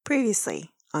Previously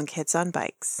on Kids on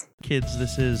Bikes. Kids,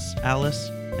 this is Alice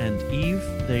and Eve.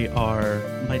 They are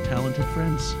my talented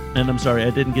friends. And I'm sorry, I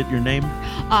didn't get your name.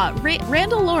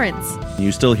 Randall Lawrence.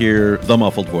 You still hear the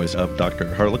muffled voice of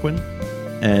Dr. Harlequin,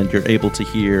 and you're able to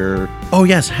hear, oh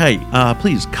yes, hey,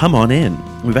 please come on in.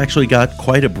 We've actually got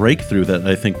quite a breakthrough that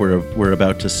I think we're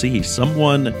about to see.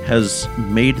 Someone has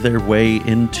made their way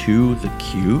into the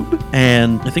cube,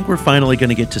 and I think we're finally going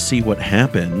to get to see what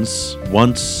happens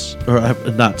once, or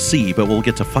not see, but we'll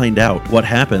get to find out what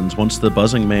happens once the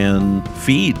Buzzing Man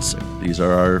feeds. These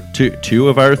are our two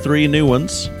of our three new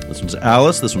ones. This one's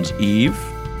Alice, this one's Eve.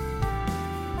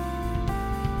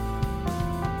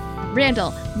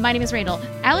 Randall. My name is Randall.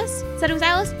 Alice said it was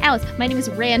Alice. Alice. My name is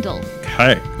Randall.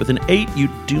 Okay. With an 8, you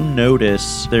do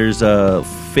notice there's a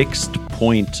fixed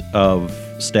point of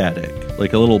static,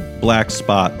 like a little black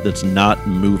spot that's not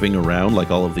moving around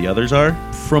like all of the others are.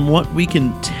 From what we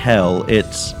can tell,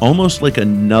 it's almost like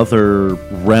another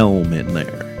realm in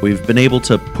there. We've been able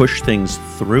to push things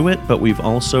through it, but we've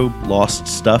also lost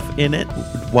stuff in it.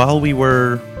 While we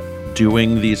were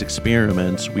doing these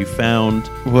experiments, we found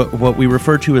what we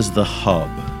refer to as the hub.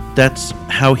 That's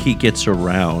how he gets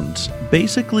around.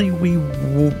 Basically, we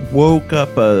woke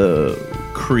up a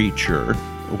creature.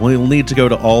 We'll need to go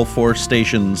to all 4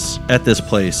 stations at this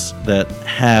place that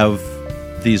have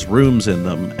these rooms in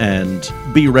them and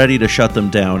be ready to shut them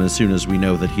down as soon as we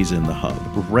know that he's in the hub.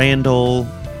 Randall,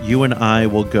 you and I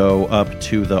will go up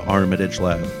to the Armitage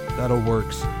lab. That'll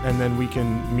works. And then we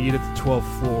can meet at the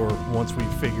 12th floor once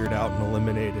we've figured out and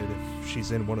eliminated if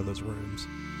she's in one of those rooms.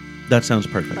 That sounds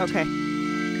perfect. Okay.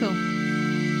 Cool.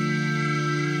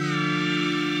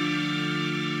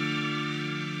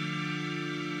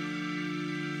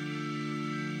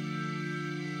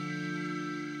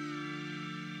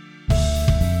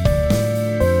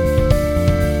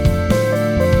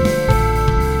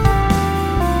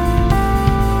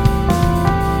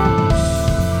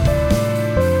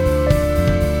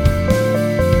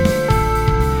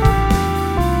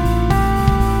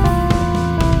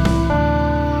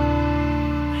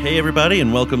 Hey everybody,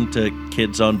 and welcome to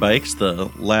Kids on Bikes, the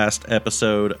last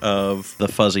episode of the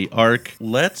Fuzzy Arc.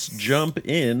 Let's jump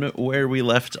in where we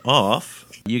left off.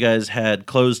 You guys had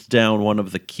closed down one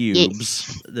of the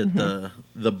cubes that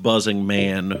the Buzzing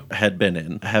Man had been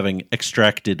in, having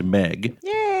extracted Meg.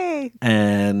 Yay!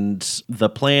 And the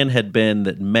plan had been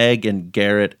that Meg and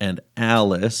Garrett and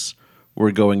Alice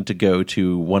were going to go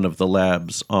to one of the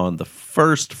labs on the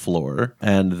first floor,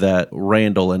 and that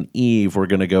Randall and Eve were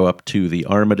going to go up to the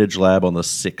Armitage lab on the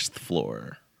 6th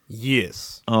floor.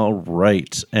 Yes. All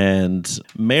right. And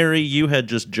Mary, you had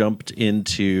just jumped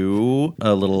into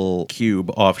a little cube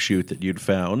offshoot that you'd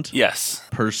found. Yes.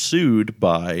 Pursued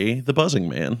by the Buzzing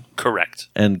Man. Correct.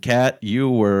 And Kat, you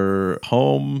were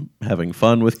home having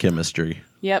fun with chemistry.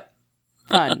 Yep.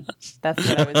 Fun. That's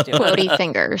what I was doing. Floaty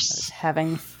fingers. I was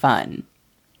having fun.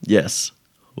 Yes.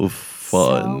 Fun.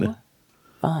 So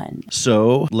fun.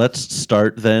 So let's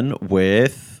start then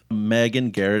with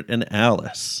Megan, Garrett, and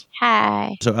Alice.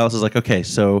 Hi. So Alice is like, okay,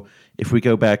 so if we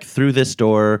go back through this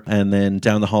door and then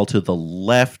down the hall to the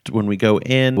left, when we go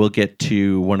in, we'll get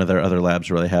to one of their other labs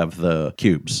where they have the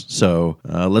cubes. So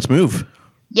let's move.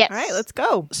 Yes. All right, let's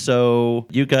go. So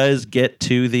you guys get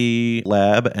to the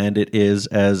lab, and it is,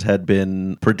 as had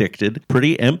been predicted,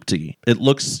 pretty empty. It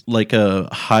looks like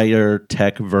a higher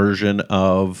tech version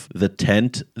of the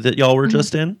tent that y'all were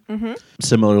just in. Mm-hmm.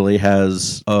 Similarly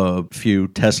has a few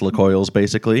Tesla coils,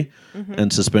 basically,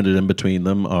 and suspended in between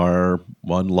them are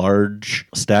one large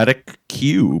static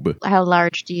cube. How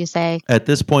large do you say? At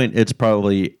this point, it's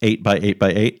probably 8 by 8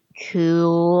 by 8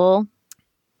 Cool.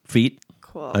 feet.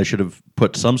 Cool. I should have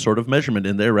put some sort of measurement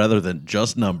in there rather than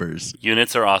just numbers.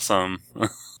 Units are awesome.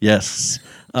 Yes.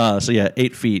 So yeah,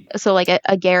 8 feet. So like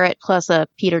a Garrett plus a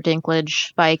Peter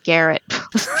Dinklage by Garrett.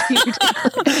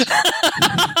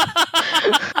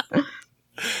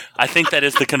 I think that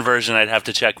is the conversion. I'd have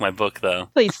to check my book, though.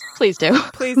 Please do.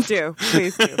 Please do.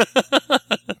 Please do.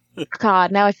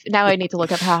 God, now I need to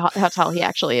look up how tall he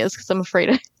actually is because I'm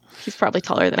afraid he's probably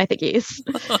taller than I think he is.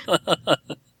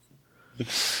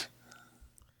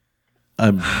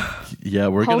 Yeah,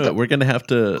 we're gonna have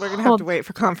to. We're gonna have to wait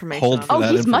for confirmation. Hold on for that.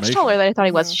 that He's much information. taller than I thought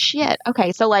he was. Shit.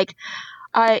 Okay, so like,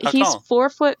 he's tall?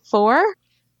 4'4",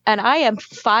 and I am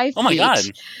 5 Oh my feet. God.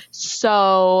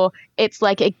 So it's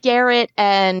like a Garrett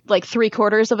and like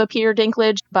 3/4 of a Peter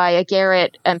Dinklage by a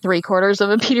Garrett and 3/4 of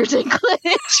a Peter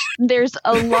Dinklage. There's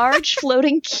a large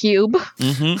floating cube.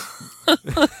 Mm-hmm.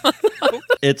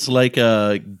 It's like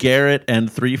a Garrett and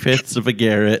 3/5 of a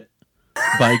Garrett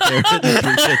by Garrett and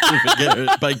 3/5 of a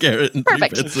Garrett by Garrett and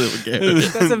Perfect. 3/5 of a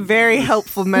Garrett. That's a very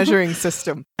helpful measuring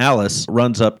system. Alice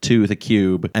runs up to the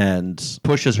cube and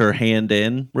pushes her hand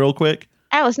in real quick.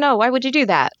 Alice, no, why would you do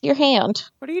that? Your hand.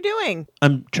 What are you doing?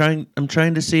 I'm trying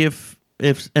to see if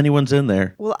anyone's in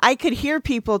there. Well, I could hear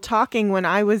people talking when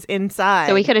I was inside.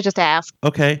 So we could have just asked.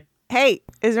 Okay. Hey,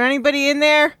 is there anybody in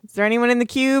there? Is there anyone in the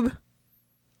cube?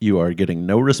 You are getting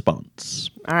no response.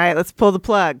 All right, let's pull the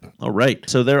plug. All right.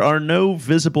 So there are no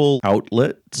visible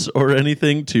outlets or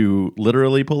anything to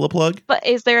literally pull a plug. But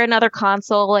is there another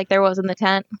console like there was in the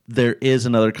tent? There is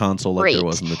another console like there Great.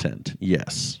 was in the tent.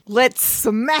 Yes. Let's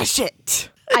smash it.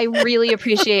 I really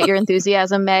appreciate your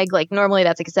enthusiasm, Meg. Like, normally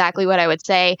that's exactly what I would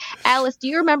say. Alice, do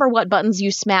you remember what buttons you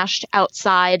smashed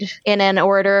outside in an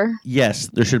order? Yes,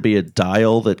 there should be a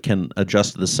dial that can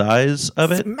adjust the size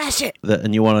of it. Smash it.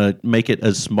 And you want to make it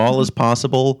as small as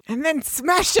possible. And then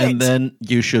smash it. And then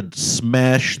you should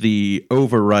smash the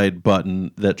override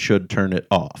button that should turn it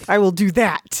off. I will do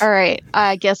that. All right,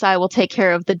 I guess I will take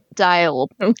care of the dial.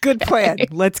 Good plan.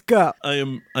 Let's go. I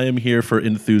am here for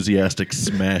enthusiastic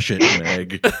smash it,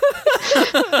 Meg.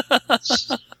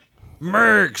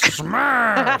 Merc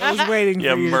smash! I was waiting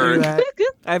Yeah, for you Merc. to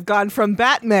do that. I've gone from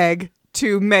Bat Meg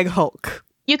to Meg Hulk.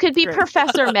 You could be Great.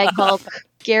 Professor Meg Hulk.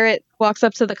 Garrett walks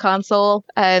up to the console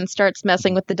and starts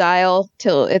messing with the dial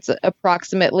till it's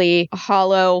approximately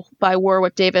hollow by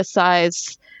Warwick Davis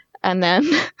size, and then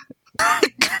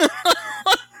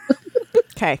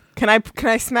Okay. Can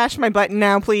I smash my button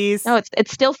now, please? no,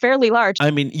 it's still fairly large.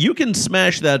 I mean, you can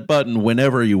smash that button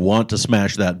whenever you want to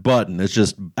smash that button. It's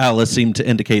just Alice seemed to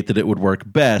indicate that it would work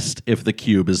best if the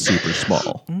cube is super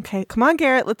small. Okay. Come on,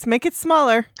 Garrett. Let's make it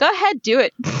smaller. Go ahead, do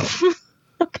it.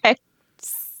 Okay.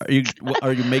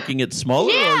 Are you making it smaller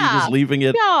or are you Yeah. just leaving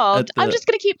it? No, at the- I'm just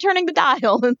gonna keep turning the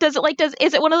dial.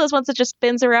 Is it one of those ones that just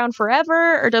spins around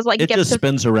forever, or does It get just to?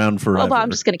 spins around forever. Well, I'm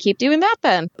just gonna keep doing that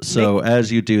then. So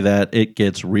as you do that, it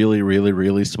gets really, really,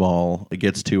 really small. It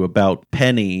gets to about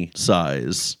penny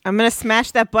size. I'm going to smash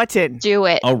that button. Do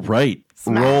it. All right.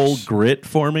 Smash. Roll grit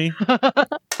for me.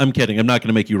 I'm kidding. I'm not going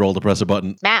to make you roll to press a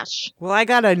button. Smash. Well, I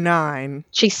got a 9.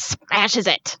 She smashes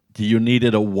it. You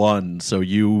needed a 1, so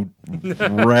you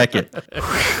wreck it.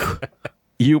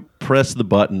 You press the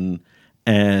button,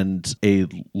 and a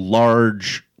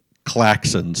large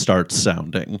klaxon starts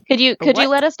sounding. Could you What?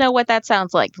 let us know what that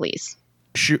sounds like, please?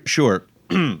 Sure.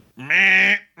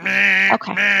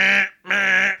 Okay.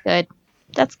 Good.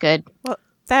 That's good. Well,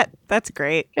 that's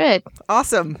great. Good.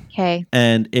 Awesome. Okay.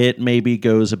 And it maybe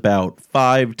goes about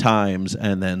 5 times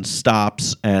and then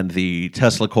stops, and the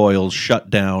Tesla coils shut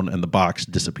down, and the box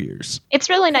disappears. It's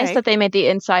really nice Okay. that they made the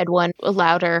inside one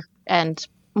louder and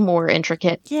more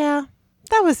intricate. Yeah.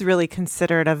 That was really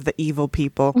considerate of the evil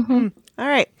people. All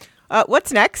right.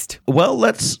 What's next? Well,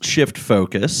 let's shift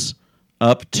focus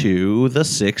up to the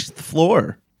 6th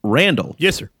floor. Randall,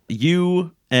 Yes, sir.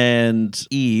 you and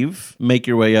Eve make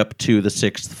your way up to the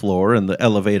 6th floor, and the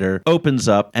elevator opens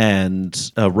up,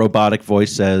 and a robotic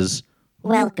voice says,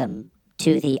 Welcome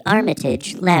to the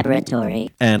Armitage Laboratory.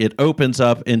 and it opens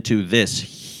up into this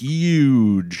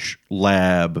huge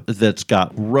lab that's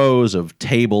got rows of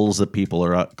tables that people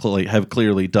are have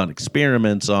clearly done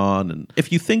experiments on. And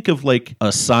if you think of like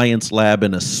a science lab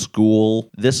in a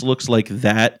school, this looks like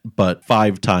that, but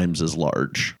 5 times as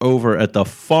large. Over at the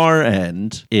far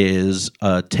end is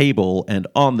a table, and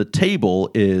on the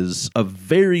table is a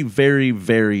very, very,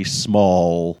 very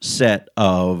small set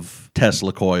of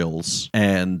Tesla coils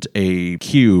and a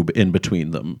cube in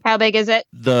between them. How big is it?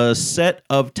 The set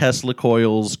of Tesla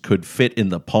coils could fit in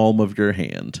the palm of your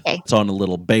hand. Okay. It's on a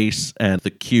little base, and the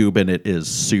cube in it is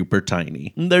super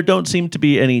tiny. There don't seem to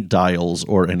be any dials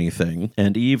or anything.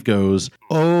 And Eve goes,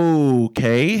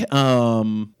 okay,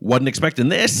 wasn't expecting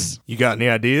this. You got any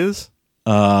ideas?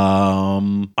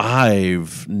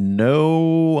 I've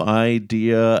no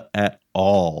idea at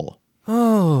all.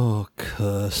 Oh,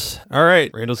 cuss. All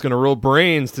right. Randall's going to roll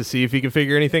brains to see if he can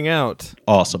figure anything out.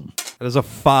 Awesome. That is a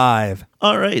 5.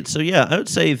 All right. So, yeah, I would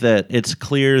say that it's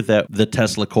clear that the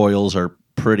Tesla coils are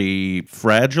pretty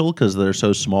fragile because they're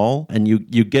so small. And you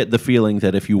get the feeling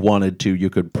that if you wanted to, you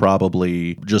could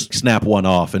probably just snap one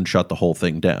off and shut the whole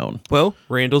thing down. Well,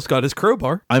 Randall's got his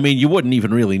crowbar. I mean, you wouldn't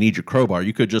even really need your crowbar.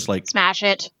 You could just like Smash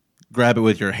it. grab it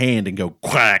with your hand and go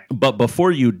quack. But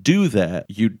before you do that,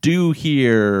 you do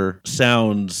hear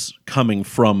sounds coming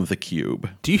from the cube.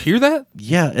 Do you hear that?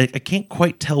 Yeah, I can't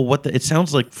quite tell what it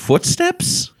sounds like.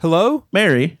 Footsteps? Hello?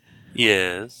 Mary,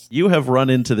 Yes. you have run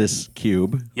into this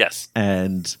cube Yes.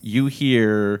 and you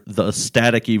hear the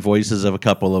staticky voices of a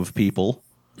couple of people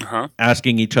Uh-huh.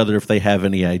 asking each other if they have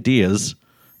any ideas.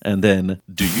 And then,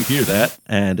 do you hear that?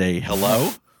 And a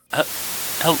hello?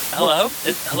 Hello?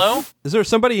 Hello? Is there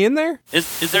somebody in there?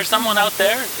 Is there someone out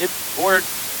there?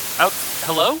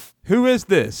 Hello? Who is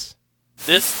this?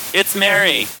 It's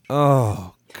Mary.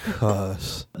 Oh,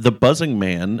 cuss. The buzzing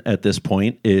man at this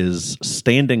point is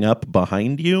standing up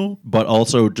behind you, but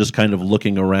also just kind of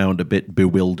looking around a bit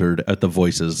bewildered at the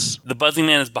voices. The buzzing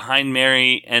man is behind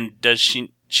Mary, and does she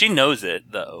knows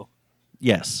it, though?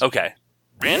 Yes. Okay.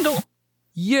 Randall?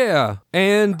 Yeah,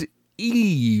 and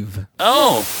Eve.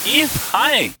 Oh, Eve,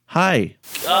 hi. Hi.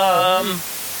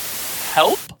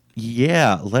 Help?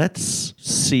 Yeah, let's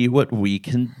see what we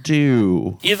can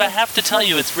do. Eve, I have to tell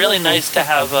you, it's really nice to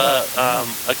have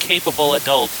a capable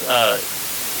adult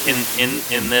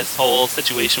in this whole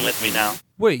situation with me now.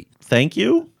 Wait, Thank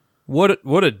you?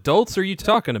 what adults are you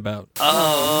talking about?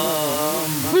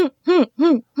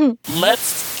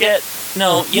 Let's get...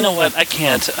 No, you know what? I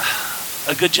can't.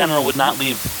 A good general would not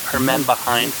leave her men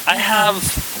behind. I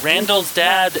have Randall's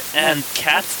dad and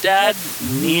Kat's dad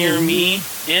near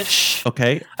me-ish.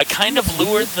 Okay. I kind of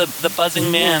lured the buzzing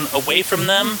man away from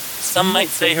them, some might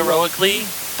say heroically,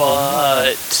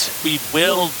 but we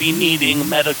will be needing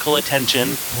medical attention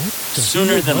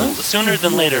sooner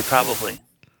than later, probably.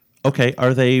 Okay,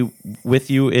 are they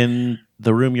with you in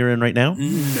the room you're in right now?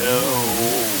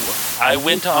 No. I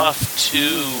went off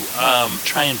to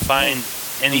try and find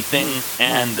anything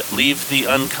and leave the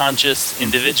unconscious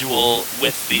individual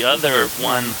with the other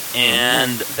one,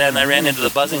 and then I ran into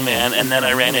the buzzing man, and then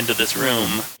I ran into this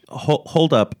room.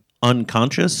 Hold up.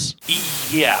 Unconscious?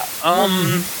 Yeah,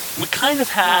 we kind of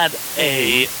had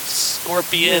a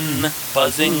scorpion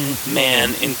buzzing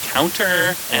man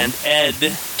encounter, and Ed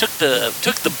took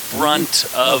the brunt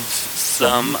of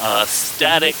some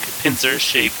static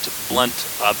pincer-shaped blunt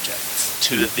objects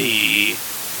to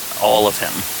all of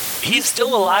him. He's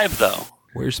still alive, though.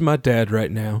 Where's my dad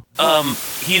right now?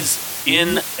 He's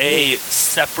in a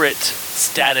separate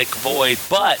static void,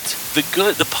 but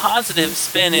the positive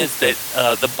spin is that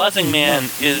the buzzing man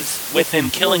is within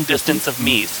killing distance of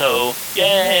me, so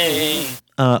yay!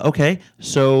 Okay,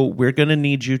 so we're going to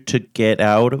need you to get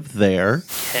out of there.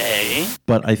 Okay.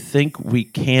 But I think we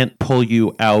can't pull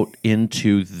you out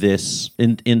into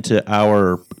into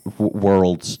our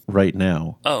worlds right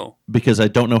now. Oh. Because I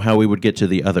don't know how we would get to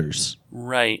the others.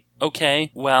 Right.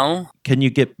 Okay. Well. Can you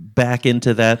get back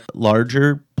into that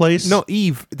larger place? No,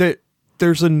 Eve,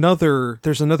 there's another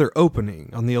opening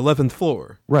on the 11th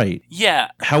floor. Right. Yeah.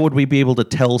 How would we be able to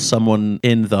tell someone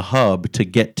in the hub to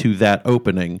get to that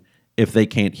opening if they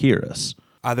can't hear us?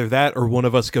 Either that or one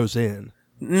of us goes in.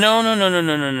 No.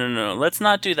 Let's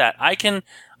not do that. I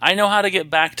know how to get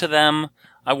back to them.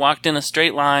 I walked in a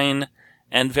straight line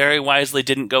and very wisely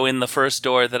didn't go in the first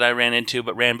door that I ran into,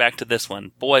 but ran back to this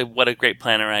one. Boy, what a great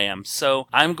planner I am. So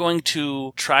I'm going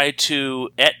to try to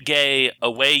et-gay,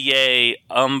 away-yay,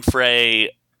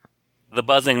 fray, the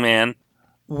buzzing man.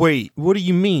 Wait, what do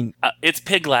you mean? It's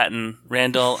Pig Latin,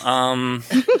 Randall.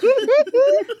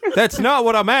 That's not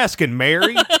what I'm asking,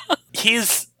 Mary.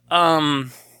 He's, well,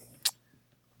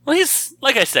 he's,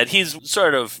 like I said, he's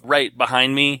sort of right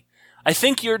behind me. I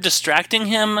think you're distracting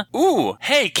him. Ooh,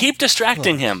 hey, keep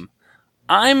distracting him.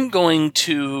 I'm going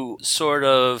to sort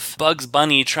of Bugs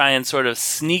Bunny try and sort of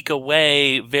sneak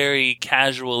away very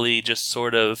casually, just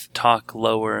sort of talk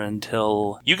lower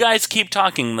until... You guys keep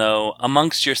talking, though,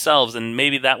 amongst yourselves, and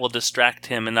maybe that will distract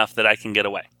him enough that I can get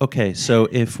away. Okay, so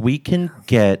if we can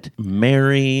get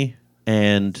Mary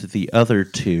and the other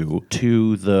two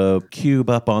to the cube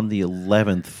up on the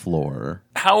 11th floor.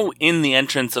 How in the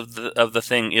entrance of the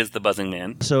thing is the buzzing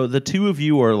man? So the two of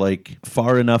you are like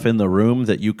far enough in the room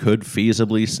that you could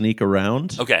feasibly sneak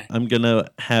around. Okay. I'm going to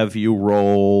have you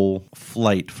roll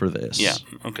flight for this. Yeah,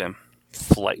 okay.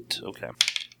 Flight, okay.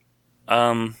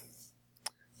 That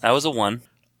was a 1.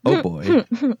 Oh boy.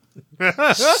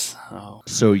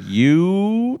 So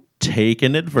you take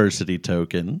an adversity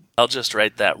token. I'll just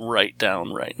write that right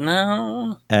down right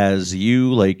now. As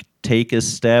you like take a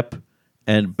step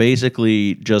and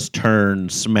basically just turn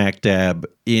smack dab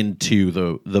into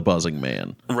the buzzing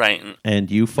man. Right. And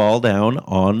you fall down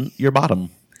on your bottom.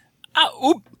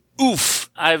 Oof.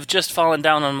 I've just fallen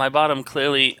down on my bottom,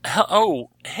 clearly.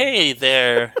 Oh, hey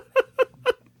there.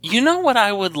 You know what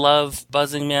I would love,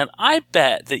 Buzzing Man? I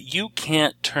bet that you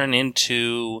can't turn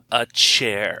into a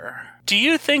chair. Do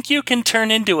you think you can turn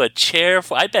into a chair?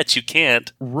 I bet you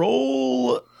can't.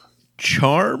 Roll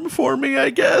charm for me,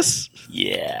 I guess.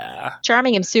 Yeah.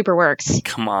 Charming him super works.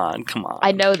 Come on.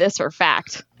 I know this for a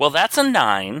fact. Well, that's a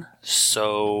 9,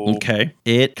 so... Okay.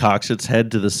 It cocks its head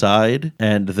to the side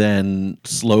and then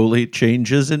slowly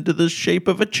changes into the shape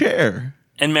of a chair.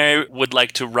 And Mary would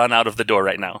like to run out of the door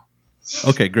right now.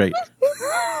 Okay, great.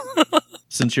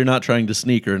 Since you're not trying to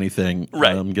sneak or anything,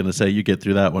 Right. I'm going to say you get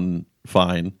through that one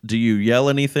fine. Do you yell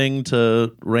anything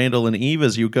to Randall and Eve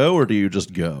as you go, or do you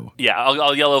just go? Yeah,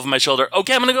 I'll yell over my shoulder,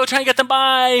 okay, I'm going to go try and get them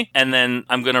by. And then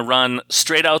I'm going to run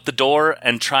straight out the door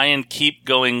and try and keep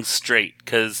going straight.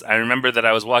 Because I remember that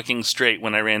I was walking straight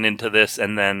when I ran into this.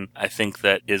 And then I think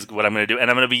that is what I'm going to do. And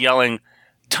I'm going to be yelling,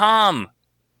 Tom,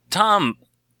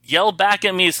 yell back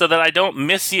at me so that I don't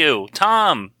miss you.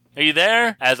 Tom, are you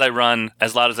there? As I run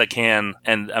as loud as I can,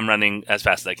 and I'm running as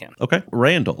fast as I can. Okay.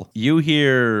 Randall, you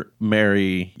hear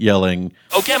Mary yelling,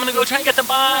 Okay, I'm going to go try and get them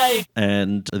by.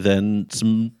 and then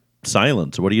some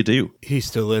silence. What do you do? He's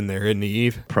still in there, isn't he,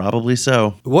 Eve? Probably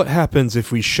so. What happens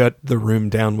if we shut the room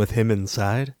down with him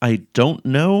inside? I don't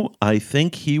know. I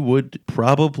think he would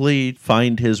probably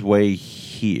find his way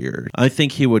here. I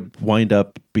think he would wind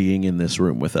up being in this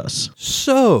room with us.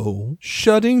 So,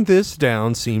 shutting this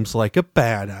down seems like a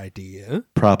bad idea.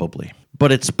 Probably.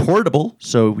 But it's portable,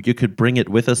 so you could bring it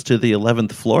with us to the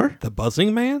 11th floor. The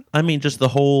buzzing man? I mean, just the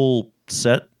whole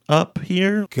set up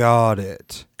here. Got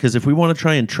it. Because if we want to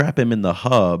try and trap him in the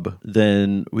hub,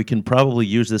 then we can probably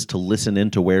use this to listen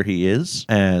into where he is.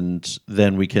 And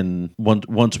then we can,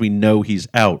 once we know he's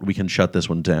out, we can shut this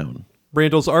one down.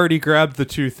 Randall's already grabbed the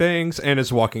two things and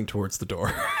is walking towards the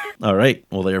door. All right.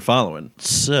 Well, they're following.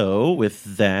 So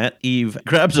with that, Eve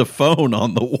grabs a phone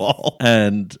on the wall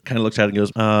and kind of looks at it and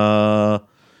goes,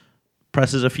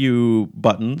 presses a few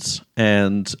buttons.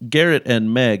 And Garrett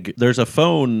and Meg, there's a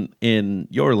phone in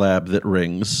your lab that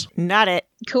rings. Not it.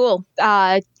 Cool.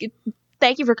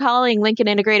 Thank you for calling Lincoln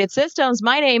Integrated Systems.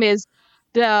 My name is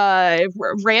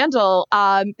Randall.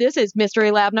 This is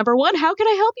Mystery Lab number 1. How can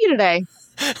I help you today?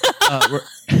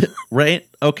 Right?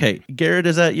 Okay. Garrett,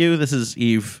 is that you? This is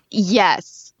Eve.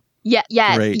 Yes. Yes.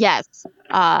 Great. Yes.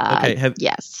 Okay.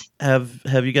 Yes. Have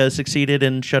you guys succeeded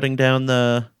in shutting down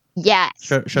the Yes.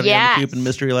 shutting down the cube in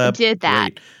Mystery Lab? Did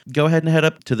that. Great. Go ahead and head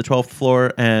up to the 12th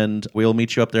floor, and we'll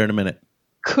meet you up there in a minute.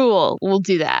 Cool. We'll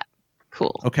do that.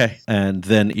 Cool. Okay. And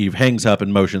then Eve hangs up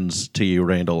and motions to you,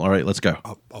 Randall. All right, let's go.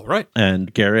 All right.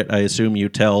 And Garrett, I assume you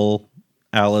tell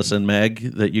Alice and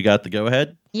Meg that you got the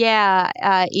go-ahead? Yeah.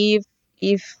 Eve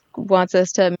wants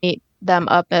us to meet them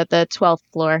up at the 12th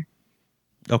floor.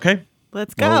 Okay.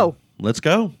 Let's go. Well, let's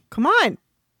go. Come on.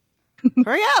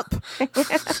 Hurry up.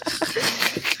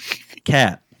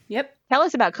 Cat. Yep. Tell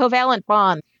us about covalent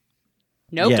bonds.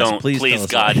 Nope. Yes, Don't, please please,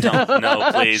 tell us God, don't.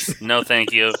 No, please. No,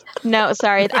 thank you. No,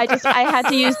 sorry. I had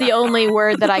to use the only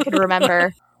word that I could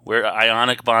remember. Where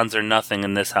ionic bonds are nothing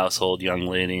in this household, young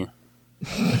lady.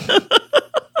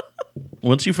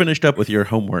 Once you finished up with your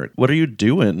homework, what are you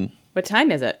doing? What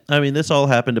time is it? I mean, this all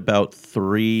happened about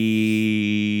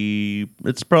 3...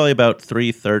 It's probably about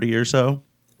 3:30 or so.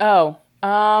 Oh,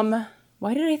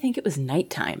 why did I think it was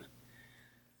nighttime?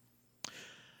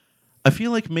 I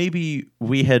feel like maybe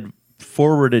we had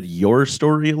forwarded your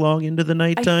story along into the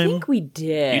nighttime. I think we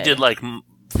did. You did like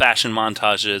fashion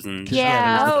montages and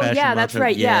Yeah. there's the Oh, fashion yeah, that's montage.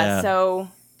 right. Yeah. So,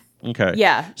 Okay.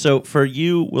 yeah. So for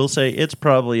you, we'll say it's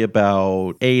probably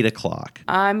about 8 o'clock.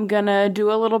 I'm gonna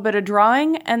do a little bit of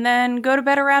drawing and then go to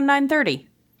bed around 9:30.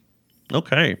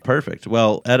 Okay, perfect.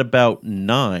 Well, at about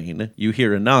 9, you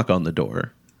hear a knock on the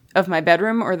door. Of my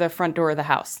bedroom or the front door of the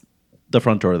house? The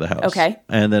front door of the house. Okay.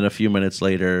 And then a few minutes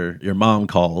later, your mom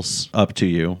calls up to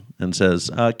you and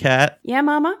says, Kat, Yeah,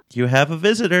 Mama? you have a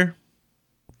visitor.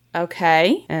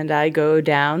 Okay. And I go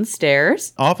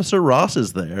downstairs. Officer Ross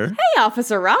is there. Hey,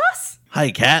 Officer Ross!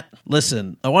 Hi, Kat.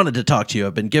 Listen, I wanted to talk to you.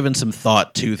 I've been giving some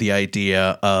thought to the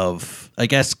idea of, I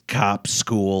guess cop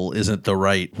school isn't the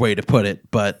right way to put it,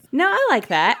 but No, I like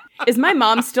that. Is my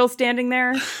mom still standing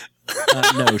there?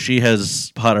 no, she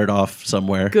has pottered off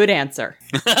somewhere. Good answer.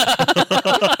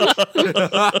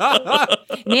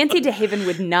 Nancy DeHaven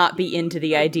would not be into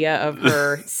the idea of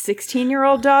her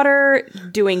 16-year-old daughter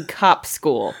doing cop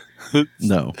school.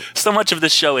 No. so much of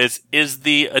this show is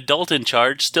the adult in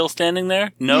charge still standing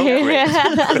there? No? Great.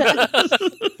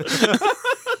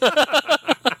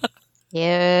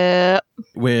 Yeah.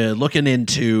 We're looking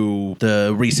into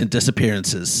the recent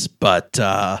disappearances, but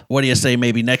what do you say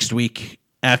maybe next week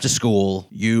after school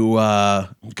you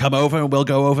come over and we'll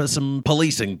go over some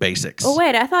policing basics? Oh,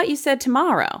 wait, I thought you said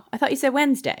tomorrow. I thought you said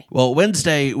Wednesday. Well,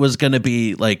 Wednesday was going to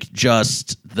be like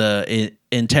just the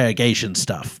interrogation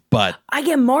stuff, but I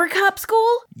get more cop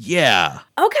school? yeah,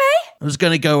 Okay. I was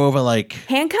going to go over like,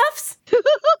 Handcuffs?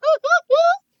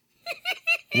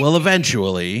 well,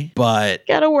 eventually, but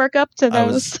Gotta work up to I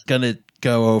those. was going to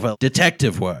go over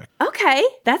detective work. Okay,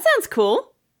 that sounds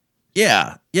cool.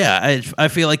 Yeah. I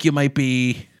feel like you might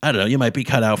be, I don't know, you might be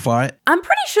cut out for it. I'm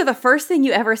pretty sure the first thing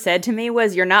you ever said to me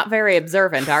was, "You're not very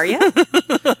observant, are you?"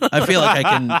 I feel like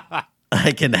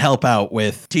I can help out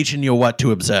with teaching you what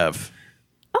to observe.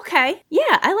 Okay.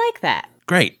 Yeah, I like that.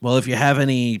 Great. Well, if you have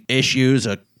any issues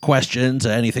or questions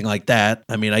or anything like that,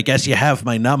 I mean, I guess you have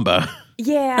my number.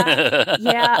 Yeah.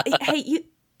 Yeah. Hey,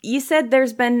 you said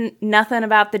there's been nothing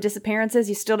about the disappearances.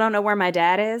 You still don't know where my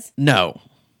dad is? No,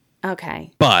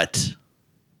 Okay. but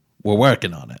we're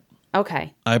working on it.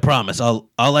 Okay. I promise. I'll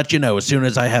let you know as soon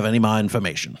as I have any more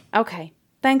information. Okay.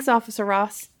 Thanks, Officer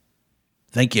Ross.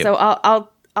 Thank you. So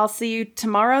I'll see you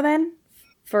tomorrow then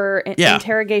for Yeah.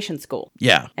 interrogation school.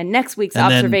 Yeah. And next week's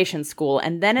And then observation school,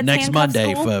 and then it's Next handcuff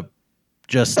Monday school? for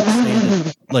just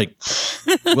standard, like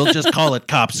we'll just call it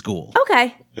cop school.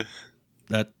 Okay.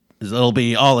 It'll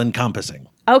be all encompassing.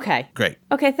 Okay. Great.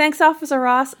 Okay, thanks, Officer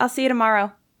Ross. I'll see you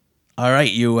tomorrow. All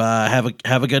right, you have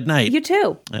a good night. You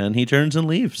too. And he turns and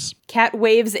leaves. Cat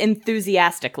waves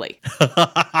enthusiastically.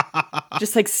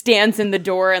 Just like stands in the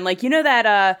door and like, you know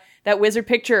that wizard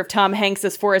picture of Tom Hanks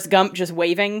as Forrest Gump just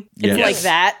waving? It's Yes. like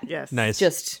that. Yes. Nice.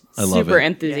 Just I love super it.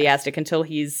 enthusiastic until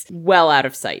he's well out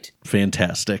of sight.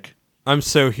 Fantastic. I'm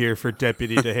so here for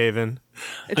Deputy DeHaven.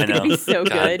 It's I gonna know. be so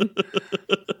God. good.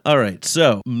 All right,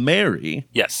 so Mary,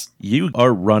 Yes. you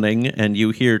are running and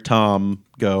you hear Tom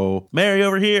go, "Mary,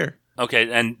 over here."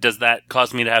 Okay, and does that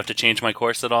cause me to have to change my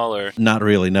course at all, or? Not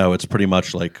really, no. It's pretty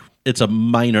much like, it's a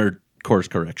minor course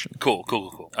correction. Cool.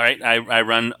 All right, I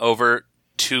run over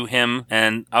to him,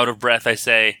 and out of breath, I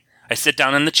sit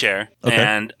down in the chair, Okay.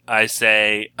 and I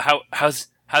say, how's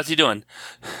he doing?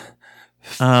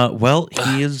 Well,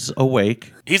 he is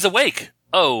awake. He's awake.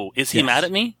 Oh, is he Yes. mad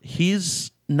at me?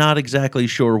 He's not exactly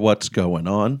sure what's going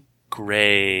on.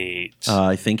 Great.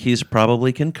 I think he's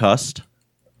probably concussed,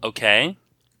 Okay.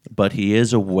 but he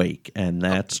is awake, and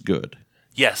that's good.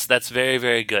 Yes, that's very,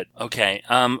 very good. Okay.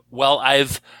 Well,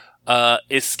 I've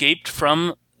escaped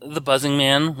from the Buzzing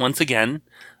Man once again,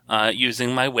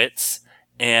 using my wits,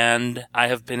 and I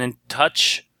have been in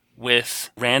touch with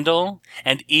Randall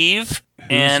and Eve.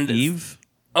 Who's Eve?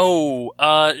 Oh,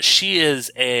 she is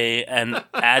an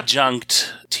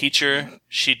adjunct teacher.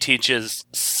 She teaches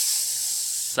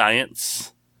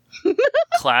science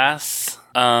class.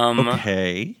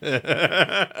 Okay.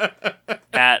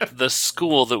 At the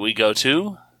school that we go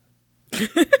to.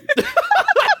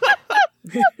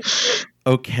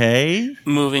 Okay.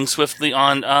 Moving swiftly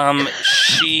on,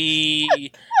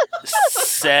 she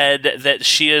said that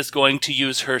she is going to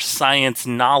use her science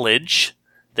knowledge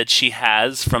that she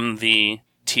has from the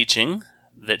teaching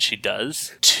that she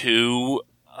does to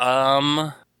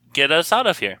get us out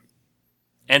of here.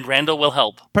 And Randall will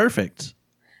help. Perfect.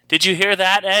 Did you hear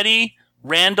that, Eddie?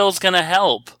 Randall's gonna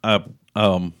help. I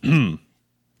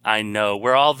know.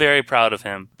 We're all very proud of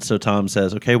him. So Tom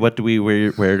says, "Okay, where do we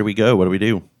go? What do we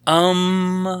do?"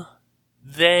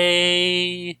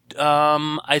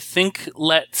 I think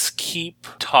let's keep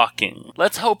talking.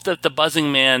 Let's hope that the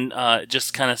Buzzing Man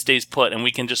just kind of stays put, and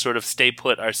we can just sort of stay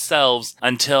put ourselves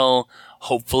until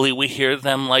hopefully we hear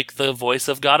them like the voice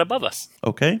of God above us.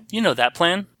 Okay. You know that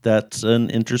plan? That's an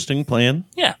interesting plan.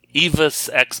 Yeah. Evus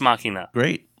ex machina.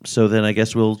 Great. So then I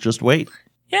guess we'll just wait.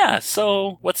 Yeah,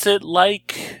 so what's it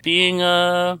like being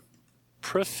a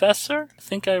professor? I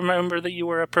think I remember that you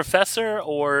were a professor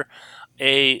or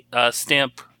a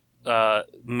stamp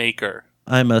maker.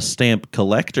 I'm a stamp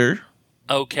collector.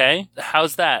 Okay,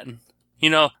 how's that?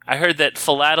 You know, I heard that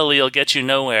philately will get you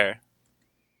nowhere.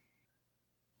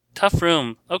 Tough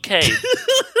room. Okay.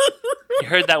 You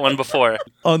heard that one before.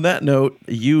 On that note,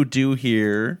 you do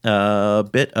hear a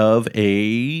bit of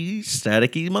a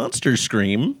staticky monster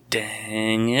scream.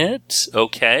 Dang it.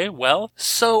 Okay, well,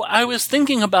 so I was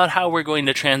thinking about how we're going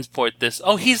to transport this.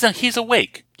 Oh, he's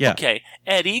awake. Yeah. Okay,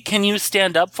 Eddie, can you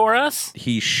stand up for us?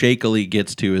 He shakily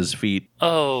gets to his feet.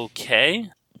 Okay.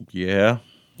 Yeah.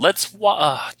 Let's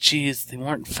geez, they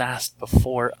weren't fast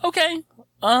before. Okay.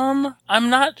 I'm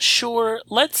not sure.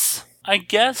 Let's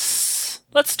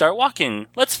start walking.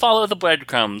 Let's follow the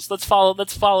breadcrumbs. Let's follow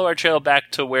our trail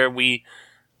back to where we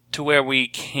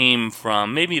came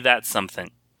from. Maybe that's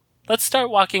something. Let's start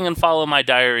walking and follow my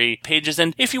diary pages,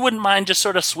 and if you wouldn't mind just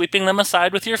sort of sweeping them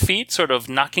aside with your feet, sort of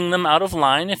knocking them out of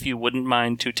line, if you wouldn't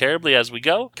mind too terribly as we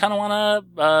go. Kind of want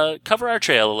to cover our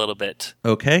trail a little bit.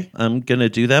 Okay, I'm gonna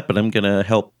do that, but I'm gonna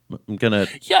help. I'm gonna.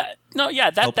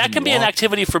 That him can be an walk.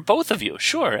 activity for both of you.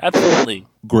 Sure, absolutely.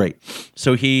 Great.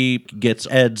 So he gets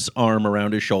Ed's arm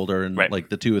around his shoulder, and Right. like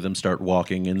the two of them start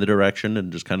walking in the direction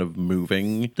and just kind of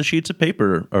moving the sheets of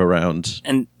paper around.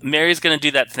 And Mary's going to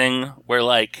do that thing where,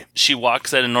 like, she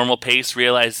walks at a normal pace,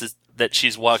 realizes that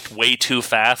she's walked way too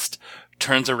fast,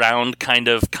 turns around, kind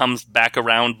of comes back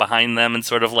around behind them and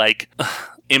sort of like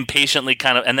impatiently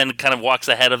and then walks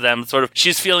ahead of them. Sort of,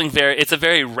 she's feeling it's a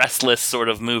very restless sort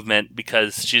of movement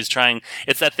because she's trying,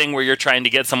 it's that thing where you're trying to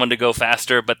get someone to go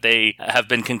faster, but they have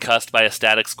been concussed by a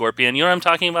static scorpion. You know what I'm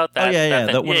talking about? That,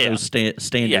 that one of those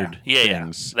standard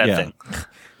things. That thing.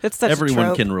 It's such Everyone a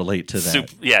trope. can relate to that.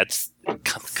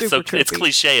 It's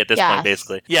cliche at this point,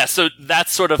 basically. Yeah, so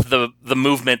that's sort of the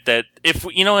movement that if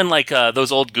in like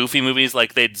those old Goofy movies,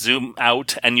 like they'd zoom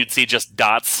out and you'd see just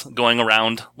dots going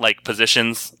around like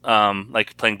positions,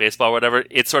 like playing baseball or whatever.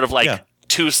 It's sort of like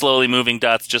two slowly moving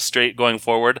dots just straight going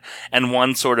forward, and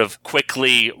one sort of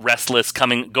quickly restless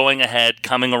going ahead,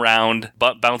 coming around,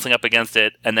 bouncing up against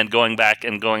it, and then going back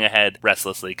and going ahead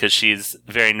restlessly because she's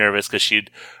very nervous because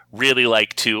she'd really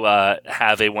like to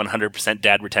have a 100%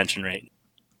 dad retention rate.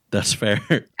 That's fair.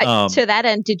 To that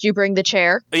end, did you bring the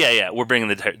chair? Yeah, we're bringing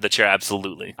the chair,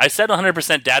 absolutely. I said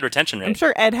 100% dad retention rate. I'm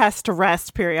sure Ed has to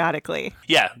rest periodically.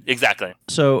 Yeah, exactly.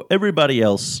 So everybody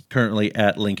else currently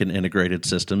at Lincoln Integrated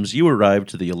Systems, you arrived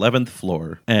to the 11th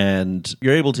floor, and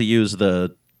you're able to use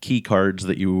the key cards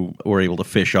that you were able to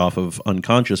fish off of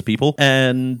unconscious people,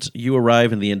 and you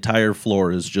arrive and the entire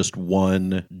floor is just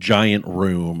one giant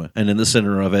room, and in the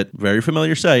center of it, very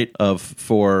familiar sight of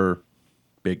 4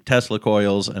 big Tesla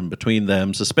coils, and between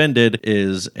them suspended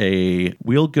is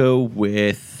we'll go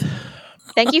with...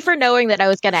 Thank you for knowing that I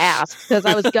was going to ask, because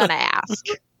I was going to ask.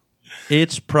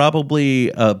 It's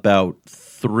probably about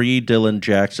 3 Dylan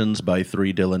Jacksons by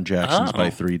 3 Dylan Jacksons by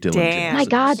 3 Dylan Jacksons. My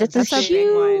God, that's a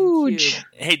huge.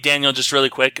 Hey, Daniel, just really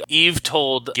quick. Eve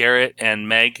told Garrett and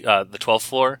Meg the 12th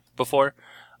floor before.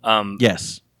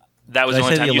 Yes. That was the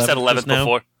only time. You said 11th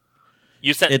before.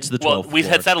 You said it's the 12th floor. We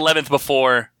had said 11th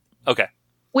before. Okay.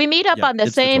 We meet up on the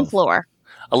same floor.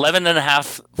 11 and a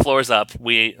half floors up.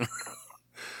 We...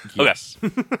 Yes.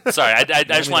 Okay. Sorry, I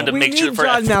just wanted to make sure for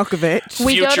John Malkovich.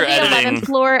 We go to the editing. 11th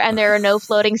floor, and there are no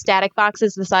floating static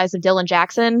boxes the size of Dylan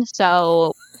Jackson,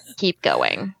 so keep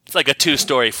going. It's like a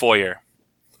 2-story foyer.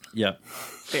 Yeah.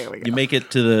 There we go. You make it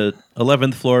to the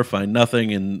 11th floor, find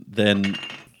nothing, and then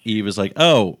Eve is like,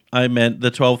 oh, I meant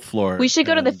the 12th floor. We should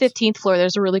go to the 15th floor.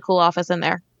 There's a really cool office in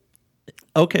there.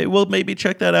 Okay, well, maybe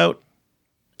check that out.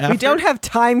 We don't have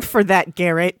time for that,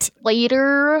 Garrett.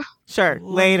 Later. Sure,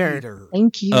 later.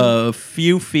 Thank you. A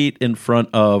few feet in front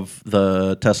of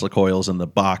the Tesla coils in the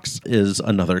box is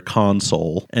another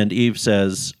console. And Eve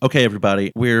says, okay,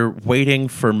 everybody, we're waiting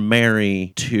for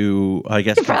Mary to, I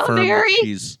guess, confirm Mary?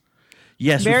 she's...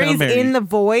 Yes, we Mary's found Mary. in the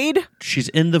void? She's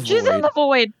in the void. She's in the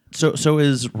void. So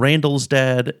is Randall's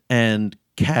dad and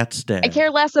Kat's dad. I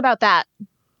care less about that.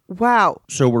 Wow.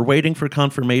 So we're waiting for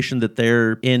confirmation that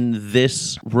they're in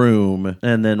this room,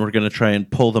 and then we're going to try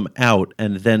and pull them out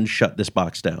and then shut this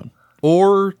box down.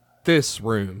 Or this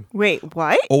room. Wait,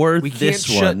 what? Or We this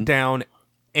can't one. shut down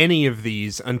any of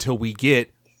these until we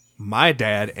get my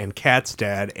dad and Kat's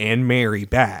dad and Mary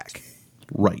back.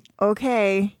 Right.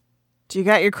 Okay. Do you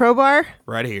got your crowbar?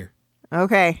 Right here.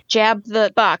 Okay. Jab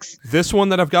the box. This one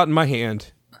that I've got in my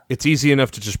hand, it's easy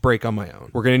enough to just break on my own.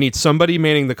 We're going to need somebody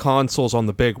manning the consoles on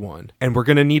the big one. And we're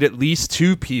going to need at least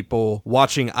 2 people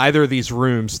watching either of these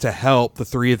rooms to help the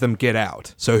 3 of them get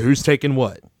out. So who's taking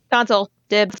what? Console.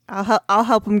 Dibs. I'll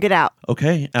help him get out.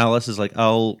 Okay. Alice is like,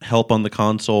 I'll help on the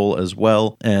console as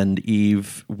well, and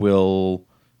Eve will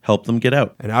help them get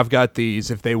out. And I've got these.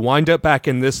 If they wind up back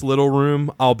in this little room,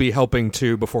 I'll be helping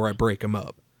too before I break them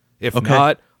up. If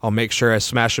not, I'll make sure I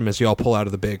smash them as y'all pull out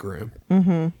of the big room.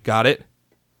 Mm-hmm. Got it?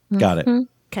 Got it.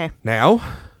 Okay. Now,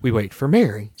 we wait for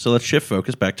Mary. So let's shift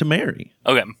focus back to Mary.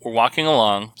 Okay, we're walking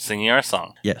along, singing our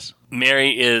song. Yes.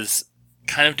 Mary is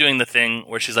kind of doing the thing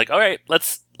where she's like, all right,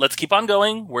 let's keep on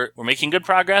going. We're making good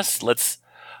progress. I'm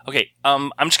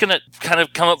just gonna kind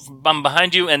of come up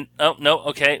behind you and, oh, no,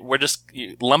 okay, we're just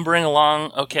lumbering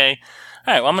along, okay.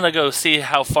 All right, well, I'm gonna go see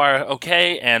how far,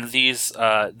 okay, and these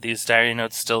diary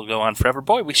notes still go on forever.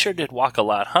 Boy, we sure did walk a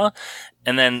lot, huh?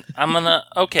 And then I'm gonna,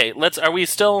 okay, are we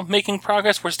still making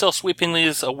progress? We're still sweeping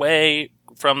these away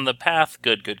from the path.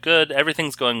 Good.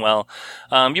 Everything's going well.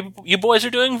 You boys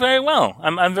are doing very well.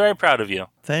 I'm very proud of you.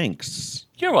 Thanks.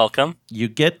 You're welcome. You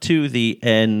get to the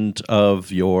end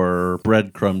of your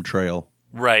breadcrumb trail.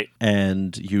 Right.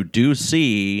 And you do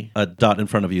see a dot in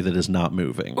front of you that is not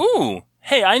moving. Ooh.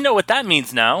 Hey, I know what that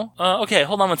means now. Okay,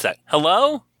 hold on one sec.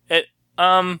 Hello?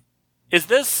 Is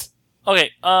this... Okay,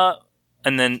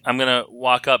 and then I'm gonna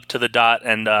walk up to the dot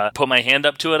and put my hand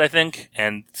up to it, I think,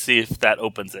 and see if that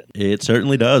opens it. It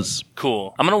certainly does.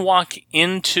 Cool. I'm gonna walk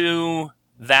into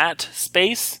that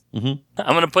space. Mm-hmm.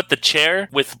 I'm gonna put the chair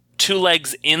with 2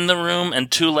 legs in the room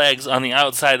and 2 legs on the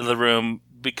outside of the room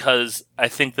because I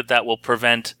think that will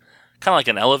prevent kind of like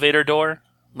an elevator door.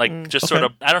 Like, just sort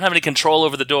of, I don't have any control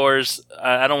over the doors.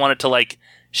 I don't want it to, like,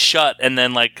 shut and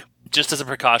then, like, just as a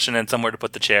precaution and somewhere to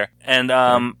put the chair. And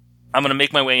I'm going to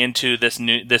make my way into this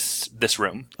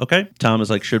room. Okay. Tom is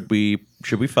like, should we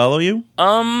follow you?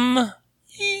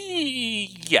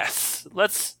 Yes.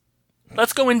 Let's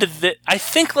go into I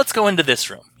think let's go into this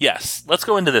room. Yes. Let's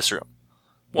go into this room.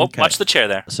 Well, Okay. watch the chair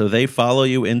there. So they follow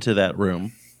you into that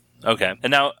room. Okay.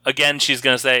 And now, again, she's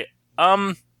going to say,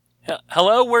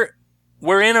 hello,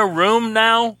 we're in a room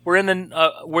now.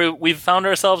 We've found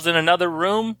ourselves in another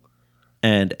room.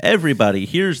 And everybody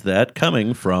hears that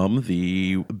coming from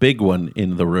the big one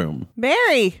in the room.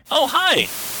 Mary! Oh, hi.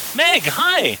 Meg,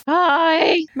 hi.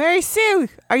 Hi. Mary Sue,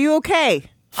 are you okay?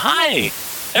 Hi.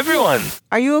 Everyone.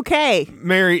 Are you okay?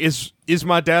 Mary, is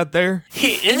my dad there?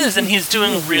 He is, and he's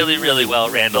doing really, really well,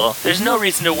 Randall. There's no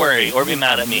reason to worry or be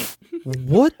mad at me.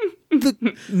 What?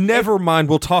 Never mind.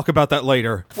 We'll talk about that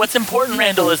later. What's important,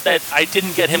 Randall, is that I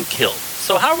didn't get him killed.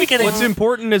 So how are we getting... What's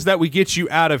important is that we get you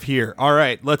out of here. All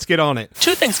right, let's get on it.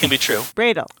 Two things can be true.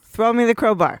 Bradle, throw me the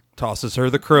crowbar. Tosses her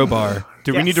the crowbar.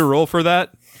 Do we Yes. need to roll for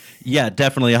that? Yeah,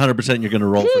 defindefinitely 100% you're going to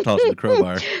roll for tossing the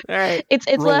crowbar. All right. It's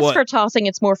Roll less what? for tossing,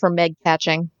 it's more for Meg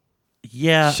catching.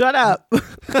 Yeah, Shut up.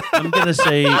 I'm going to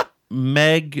say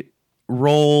Meg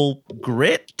roll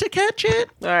grit to catch it.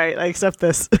 All right, I accept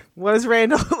this. What is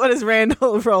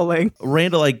Randall rolling?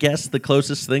 Randall, I guess the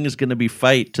closest thing is going to be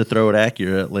fight to throw it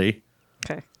accurately.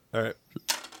 Okay. All right.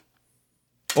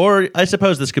 Or I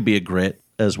suppose this could be a grit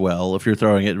as well if you're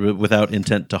throwing it without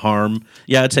intent to harm.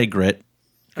 Yeah, I'd say grit.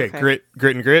 Okay, Okay.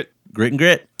 grit and grit. Grit and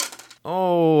grit.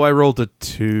 Oh, I rolled a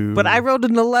 2. But I rolled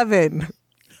an 11.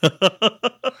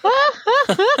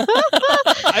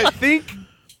 I think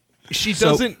she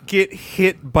doesn't get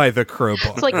hit by the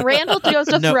crowbar. It's like Randall goes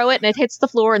to No. throw it and it hits the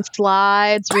floor and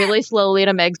slides really slowly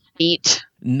to Meg's feet.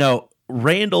 No,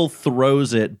 Randall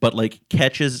throws it, but like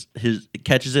catches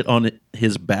it on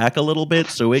his back a little bit,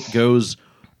 so it goes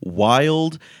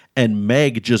wild. And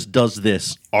Meg just does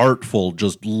this artful,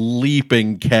 just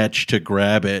leaping catch to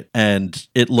grab it, and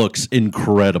it looks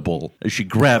incredible. She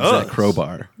grabs that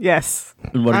crowbar. Yes.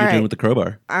 And what are All you right. doing with the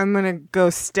crowbar? I'm going to go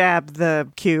stab the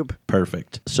cube.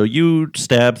 Perfect. So you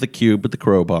stab the cube with the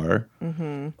crowbar.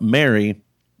 Mm-hmm. Mary,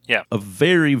 Yeah. a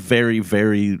very, very,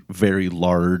 very, very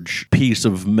large piece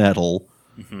of metal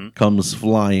comes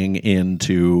flying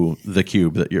into the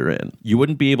cube that you're in. You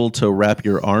wouldn't be able to wrap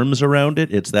your arms around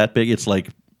it. It's that big. It's like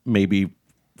maybe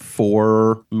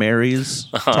 4 Marys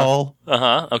tall,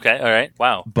 Uh-huh. Okay. All right.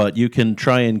 Wow. but you can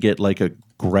try and get like a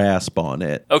grasp on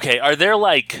it. Okay.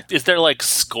 Is there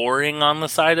scoring on the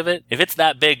side of it? If it's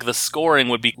that big, the scoring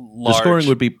would be large. The scoring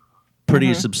would be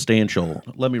pretty substantial.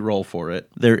 Let me roll for it.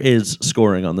 There is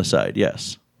scoring on the side,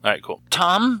 yes. All right, cool.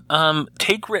 Tom,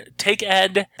 take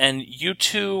Ed, and you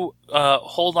two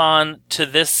hold on to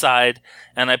this side,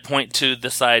 and I point to the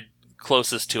side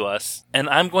closest to us. And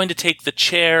I'm going to take the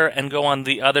chair and go on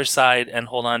the other side and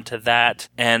hold on to that,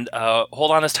 and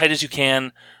hold on as tight as you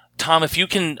can. Tom, if you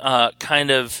can kind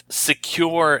of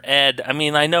secure Ed. I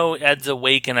mean, I know Ed's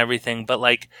awake and everything, but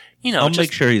I'll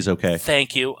make sure he's okay.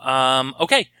 Thank you.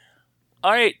 Okay.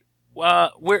 All right.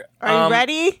 Are you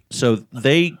ready? So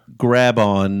they grab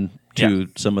on to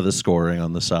some of the scoring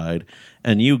on the side,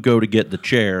 and you go to get the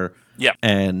chair. Yeah.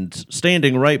 And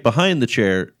standing right behind the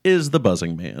chair is the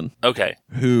buzzing man, Okay.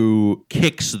 who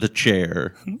kicks the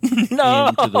chair No.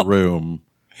 into the room.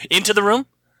 Into the room?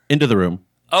 Into the room.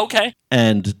 Okay.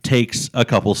 And takes a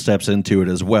couple steps into it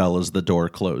as well as the door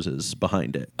closes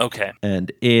behind it. Okay.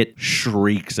 And it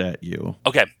shrieks at you.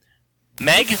 Okay.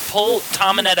 Meg, pull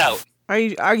Tom and Ed out. Are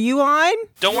you on?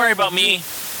 Don't worry about me.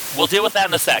 We'll deal with that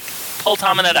in a sec. Pull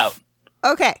Tom and Ed out.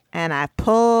 Okay. And I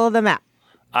pull them out.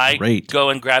 I Great. go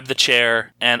and grab the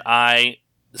chair, and I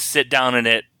sit down in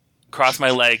it, cross my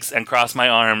legs and cross my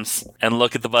arms, and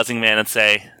look at the buzzing man and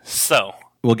say, so.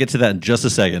 We'll get to that in just a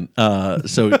second.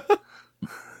 So,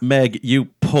 Meg, you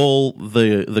pull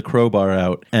the crowbar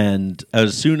out, and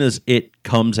as soon as it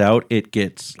comes out, it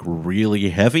gets really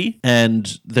heavy,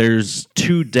 and there's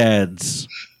 2 dads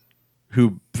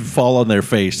who fall on their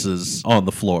faces on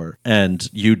the floor, and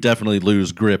you definitely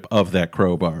lose grip of that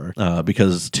crowbar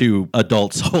because 2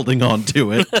 adults holding on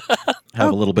to it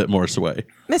have a little bit more sway.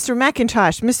 Mr.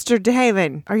 McIntosh, Mr.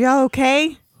 DeHaven, are y'all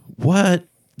okay? What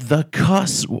the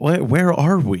cuss? Where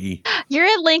are we? You're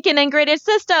at Lincoln Integrated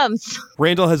Systems.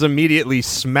 Randall has immediately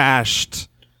smashed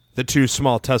the 2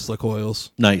 small Tesla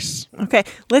coils. Nice. Okay,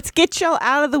 let's get y'all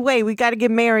out of the way. We got to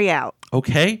get Mary out.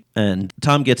 Okay. And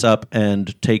Tom gets up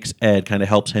and takes Ed, kind of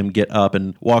helps him get up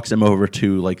and walks him over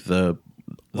to like the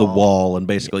wall, and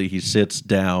basically he sits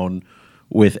down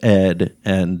with Ed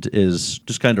and is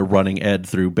just kind of running Ed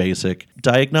through basic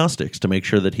diagnostics to make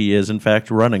sure that he is, in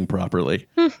fact, running properly.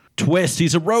 Twist,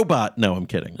 he's a robot. No, I'm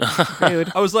kidding.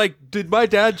 Dude. I was like, did my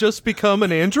dad just become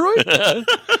an android?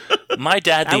 My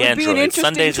dad, That the would be an android. interesting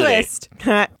Sundays at 8. twist.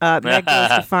 Meg goes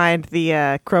to find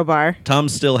the crowbar. Tom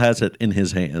still has it in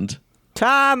his hand.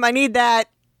 Tom, I need that.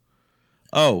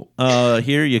 Oh,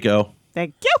 here you go.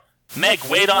 Thank you. Meg,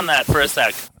 wait on that for a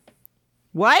sec.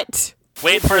 What?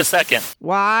 Wait for a second.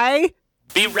 Why?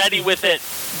 Be ready with it,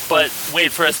 but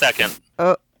wait for a second.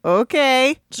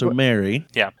 Okay. So, Mary,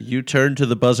 Yeah. you turn to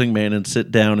the buzzing man and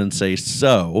sit down and say,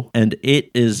 so, and it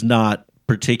is not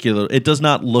particular. It does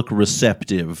not look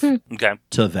receptive Okay.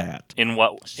 to that. In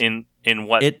what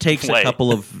It takes way? a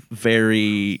couple of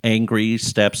very angry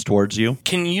steps towards you.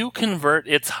 Can you convert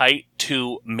its height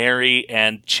to Mary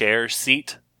and chair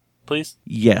seat, please?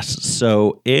 Yes,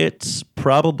 so it's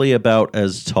probably about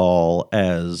as tall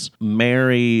as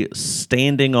Mary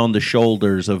standing on the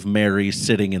shoulders of Mary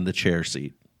sitting in the chair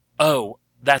seat. Oh,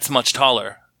 that's much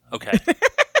taller. Okay.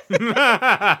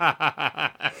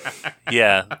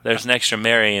 Yeah, there's an extra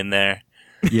Mary in there.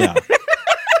 Yeah.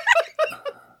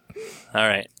 All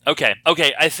right. Okay.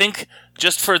 I think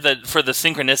just for the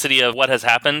synchronicity of what has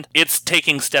happened, it's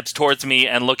taking steps towards me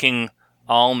and looking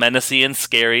all menacing and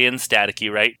scary and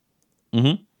staticky, right?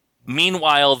 Mm-hmm.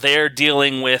 Meanwhile, they're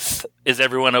dealing with, is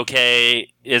everyone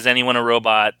okay? Is anyone a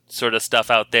robot? Sort of stuff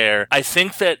out there. I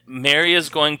think that Mary is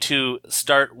going to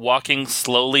start walking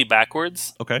slowly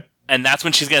backwards. Okay. And that's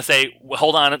when she's going to say,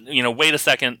 hold on, wait a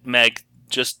second, Meg.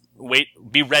 Just wait,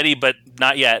 be ready, but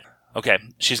not yet. Okay.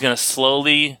 She's going to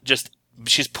slowly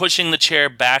she's pushing the chair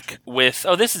back with,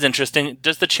 oh, this is interesting.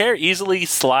 Does the chair easily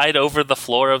slide over the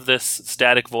floor of this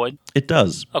static void? It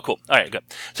does. Oh, cool. All right, good.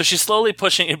 So she's slowly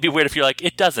pushing. It'd be weird if you're like,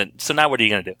 it doesn't. So now what are you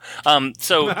going to do?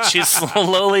 So she's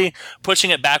slowly pushing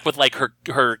it back with like her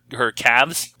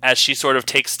calves as she sort of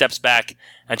takes steps back.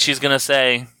 And she's going to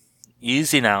say,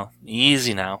 easy now.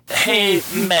 Hey,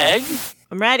 Meg.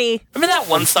 I'm ready. Remember that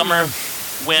one summer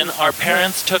when our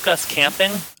parents took us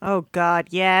camping? Oh, God,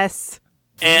 yes.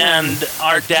 And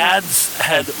our dads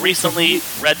had recently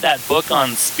read that book on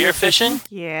spearfishing?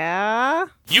 Yeah.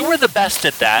 You were the best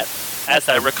at that, as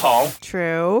I recall.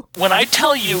 True. When I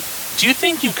tell you, do you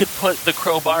think you could put the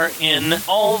crowbar in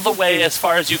all the way as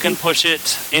far as you can push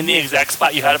it in the exact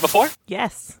spot you had it before?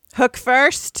 Yes. Hook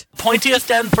first. Pointiest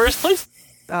end first, please.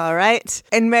 All right.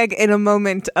 And Meg, in a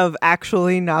moment of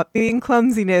actually not being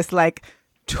clumsiness, like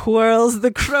twirls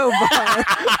the crowbar,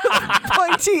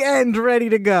 pointy end ready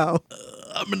to go.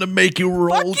 I'm going to make you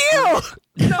roll. Fuck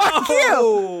you! Fuck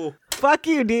you! Fuck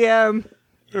you, DM.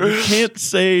 You can't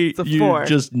say a you're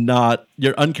 4.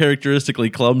 you're uncharacteristically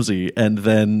clumsy and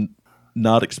then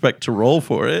not expect to roll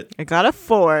for it. I got a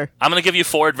 4. I'm going to give you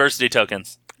 4 adversity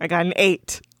tokens. I got an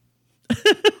 8.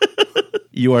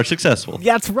 You are successful.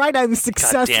 That's right, I'm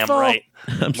successful. Goddamn right.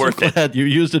 I'm so Worth it. glad you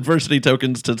used adversity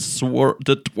tokens to twirl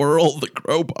the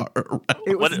crowbar around.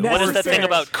 It was What is that thing necessary.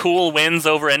 about cool wins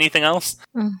over anything else?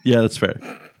 Yeah, that's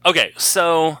fair. Okay,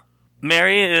 so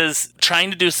Mary is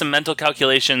trying to do some mental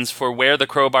calculations for where the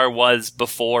crowbar was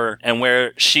before and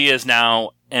where she is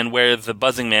now and where the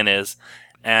buzzing man is.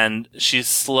 And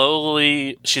she's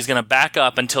going to back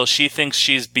up until she thinks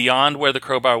she's beyond where the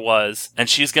crowbar was. And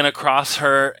she's going to cross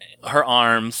her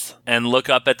arms and look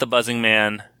up at the buzzing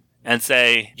man and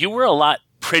say, you were a lot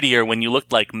prettier when you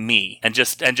looked like me. And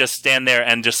just stand there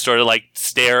and just sort of like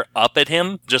stare up at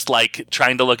him, just like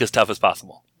trying to look as tough as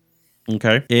possible.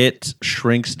 Okay. It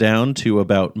shrinks down to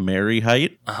about Mary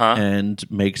height and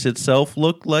makes itself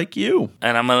look like you.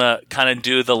 And I'm going to kind of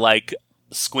do the like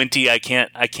squinty, I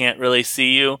can't really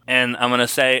see you. And I'm going to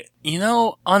say,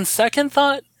 on second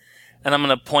thought, and I'm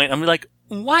going to point, I'm gonna be like,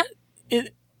 what?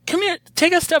 Come here,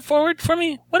 take a step forward for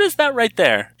me. What is that right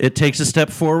there? It takes a step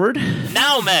forward.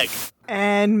 Now, Meg.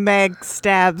 And Meg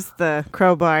stabs the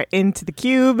crowbar into the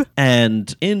cube.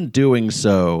 And in doing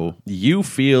so, you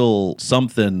feel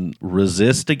something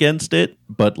resist against it,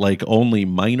 but like only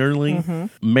minorly.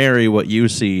 Mary, what you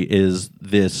see is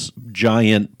this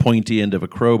giant pointy end of a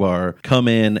crowbar come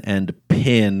in and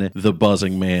pin the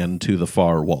buzzing man to the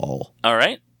far wall. All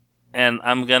right. And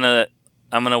I'm going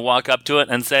to walk up to it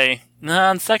and say,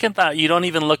 on second thought, you don't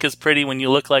even look as pretty when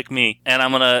you look like me. And I'm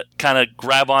going to kind of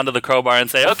grab onto the crowbar and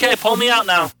say, okay, pull me out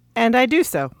now. And I do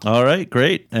so. All right,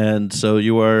 great. And so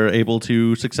you are able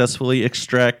to successfully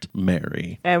extract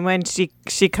Mary. And when she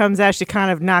comes out, she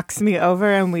kind of knocks me over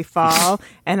and we fall.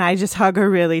 And I just hug her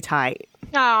really tight.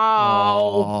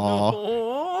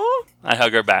 Aww. I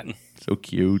hug her back. So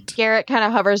cute. Garrett kind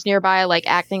of hovers nearby, like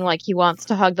acting like he wants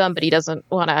to hug them, but he doesn't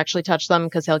want to actually touch them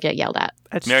because he'll get yelled at.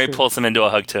 That's Mary true. pulls him into a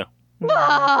hug, too.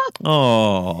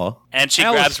 Aw. And she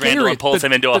Alice, grabs Randall Gary, and pulls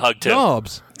him into a hug too.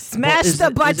 Knobs. Smash is the it-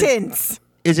 is it- buttons.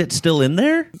 Is it still in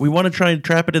there? We want to try and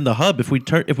trap it in the hub. If we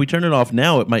turn it off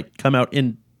now, it might come out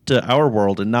into our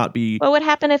world and not be. What would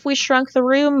happen if we shrunk the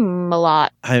room a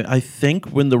lot? I think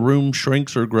when the room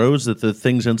shrinks or grows, that the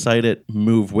things inside it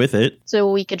move with it.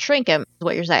 So we could shrink him, is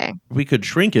what you're saying. We could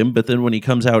shrink him, but then when he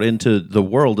comes out into the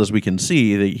world, as we can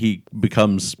see, that he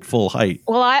becomes full height.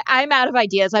 Well, I'm out of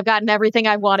ideas. I've gotten everything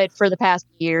I wanted for the past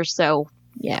year, so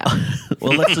yeah.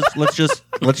 Well, let's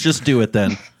just do it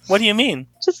then. What do you mean?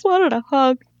 Just wanted a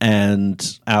hug.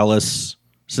 And Alice,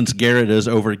 since Garrett is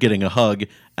over getting a hug,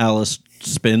 Alice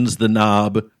spins the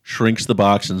knob, shrinks the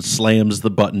box, and slams the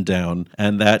button down.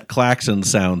 And that klaxon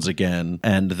sounds again.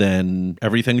 And then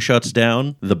everything shuts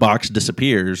down, the box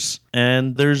disappears,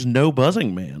 and there's no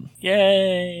Buzzing Man.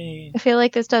 Yay. I feel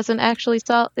like this doesn't actually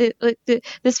solve it.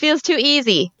 This feels too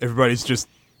easy. Everybody's just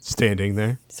standing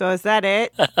there. So is that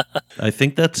it? I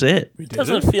think that's it. We did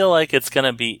Doesn't it. feel like it's going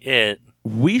to be it.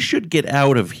 We should get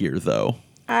out of here, though.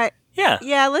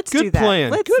 Yeah. Let's Good do that. plan.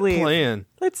 Let's Good leave. plan.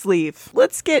 Let's leave.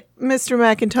 Let's get Mr.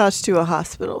 McIntosh to a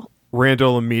hospital.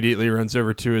 Randall immediately runs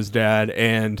over to his dad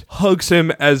and hugs him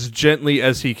as gently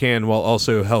as he can while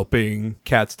also helping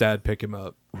Kat's dad pick him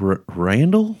up.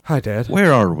 Randall? Hi, Dad.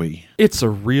 Where are we? It's a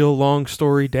real long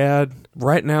story, Dad.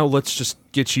 Right now, let's just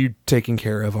get you taken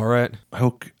care of, all right?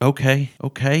 Okay.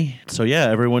 So yeah,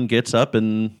 everyone gets up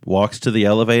and walks to the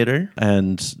elevator,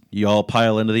 and you all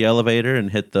pile into the elevator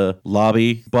and hit the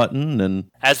lobby button,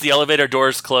 and As the elevator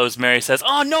doors close, Mary says,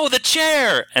 "Oh no, the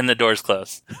chair!" And the doors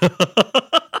close.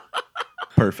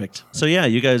 perfect. So yeah,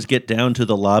 you guys get down to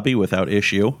the lobby without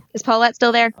issue. Is Paulette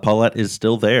still there? Paulette is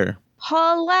still there.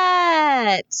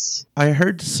 Paulette! I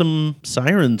heard some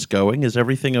sirens going. Is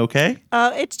everything okay?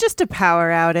 It's just a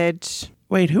power outage.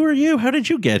 Wait, who are you? How did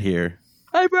you get here?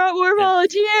 I brought more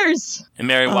volunteers! And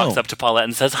Mary walks Oh. up to Paulette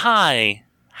and says, "Hi,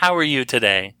 how are you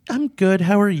today?" I'm good.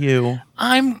 How are you?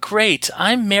 I'm great.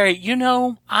 I'm Mary. You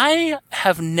know, I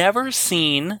have never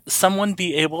seen someone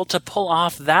be able to pull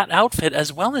off that outfit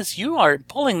as well as you are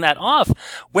pulling that off.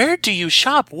 Where do you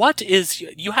shop?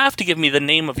 You have to give me the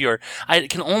name of it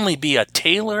can only be a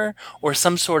tailor or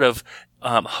some sort of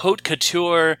haute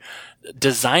couture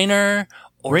designer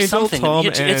or Randall, something. Tom,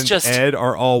 It's and just Ed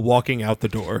are all walking out the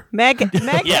door. Meg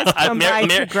yeah, has come by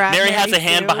to grab Mary has a Mary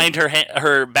hand too. behind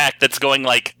her back that's going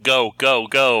like, go, go,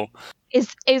 go. Is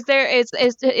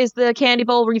the candy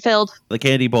bowl refilled? The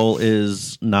candy bowl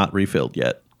is not refilled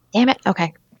yet. Damn it.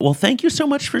 Okay. Well, thank you so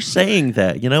much for saying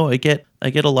that. You know, I get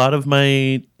a lot of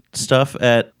my stuff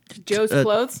at Joe's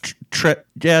clothes?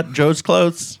 Joe's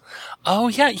Clothes. Oh,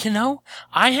 yeah, you know,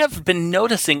 I have been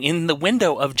noticing in the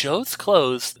window of Joe's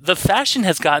Clothes, the fashion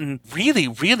has gotten really,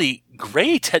 really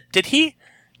great. Did he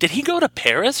go to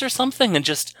Paris or something and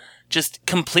just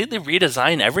completely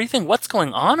redesign everything? What's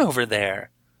going on over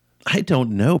there? I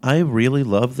don't know. I really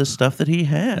love the stuff that he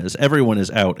has. Everyone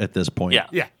is out at this point. Yeah.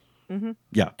 Yeah.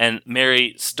 Yeah. And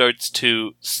Mary starts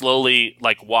to slowly,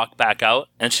 walk back out,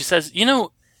 and she says, "You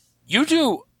know, you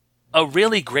do a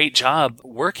really great job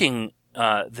working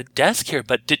the desk here,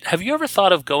 but have you ever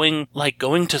thought of going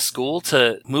to school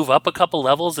to move up a couple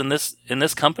levels in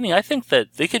this company? I think that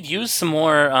they could use some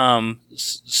more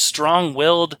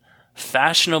strong-willed,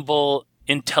 fashionable,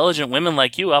 intelligent women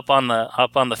like you up on the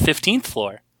 15th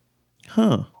floor."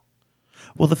 Huh.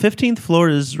 Well, the 15th floor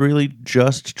is really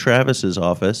just Travis's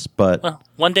office, but Well,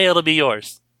 one day it'll be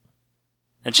yours.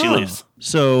 And she leaves.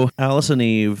 So Alice and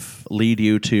Eve lead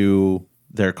you to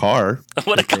their car.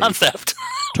 What a that they concept.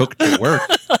 took to work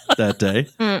that day.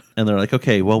 And they're like,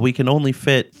 okay, well, we can only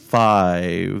fit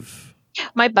 5.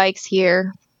 My bike's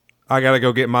here. I gotta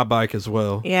go get my bike as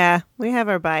well. Yeah, we have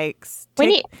our bikes. We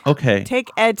need. Okay. Take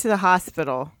Ed to the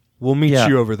hospital. We'll meet Yeah.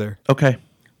 you over there. Okay.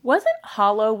 Wasn't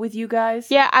Hollow with you guys?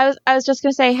 Yeah, I was just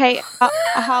gonna say, hey,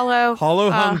 Hollow.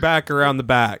 Hollow hung back around the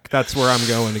back. That's where I'm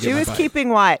going to get She my was bike. keeping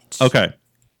watch.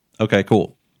 Okay,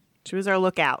 cool. She was our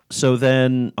lookout. So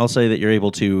then I'll say that you're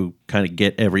able to kind of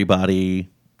get everybody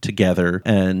together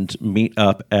and meet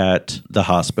up at the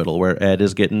hospital where Ed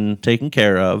is getting taken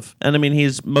care of. And I mean,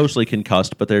 he's mostly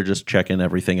concussed, but they're just checking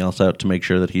everything else out to make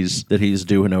sure that he's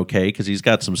doing okay, because he's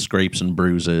got some scrapes and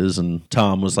bruises. And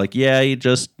Tom was like, yeah, he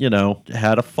just,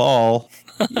 had a fall.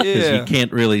 Because Yeah. he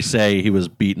can't really say he was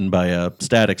beaten by a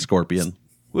static scorpion.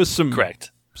 With some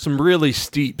Correct. some really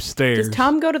steep stairs. Does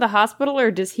Tom go to the hospital,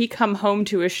 or does he come home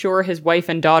to assure his wife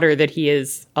and daughter that he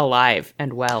is alive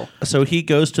and well? So he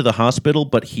goes to the hospital,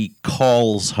 but he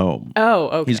calls home. Oh,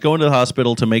 okay. He's going to the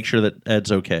hospital to make sure that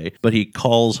Ed's okay, but he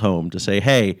calls home to say,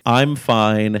 hey, I'm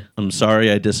fine. I'm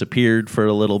sorry I disappeared for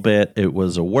a little bit. It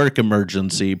was a work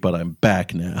emergency, but I'm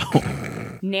back now.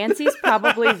 Nancy's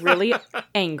probably really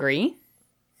angry.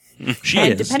 She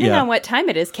And is, depending yeah. on what time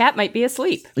it is, Kat might be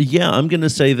asleep. Yeah, I'm going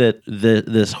to say that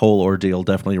this whole ordeal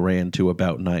definitely ran to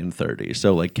about 9:30.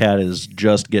 So, like, Kat is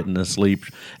just getting to sleep.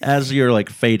 As you're, like,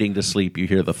 fading to sleep, you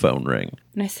hear the phone ring.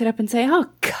 And I sit up and say, oh,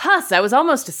 cuss, I was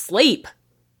almost asleep.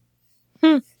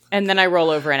 And then I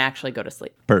roll over and actually go to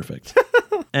sleep. Perfect.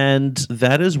 And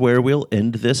that is where we'll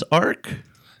end this arc.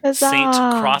 St.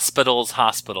 Crospitals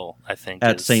Hospital, I think.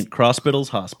 At is- St. Crospitals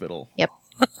Hospital. Yep.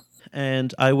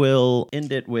 And I will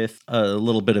end it with a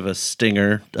little bit of a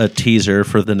stinger, a teaser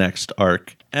for the next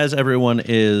arc. As everyone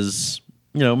is,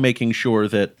 making sure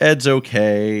that Ed's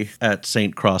okay at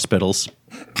St. Crospitals.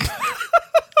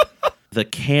 The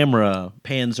camera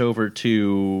pans over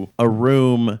to a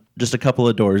room just a couple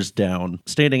of doors down.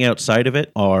 Standing outside of it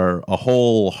are a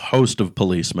whole host of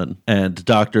policemen, and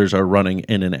doctors are running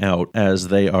in and out as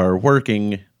they are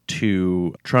working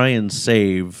to try and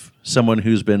save someone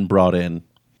who's been brought in.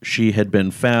 She had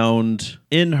been found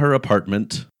in her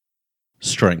apartment,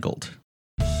 strangled.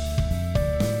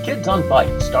 Kids on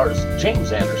Bike stars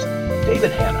James Anderson,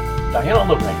 David Hanna, Diana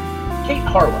Lorraine, Kate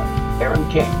Harlow, Aaron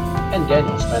King, and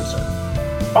Daniel Spencer.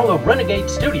 Follow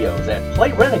Renegade Studios at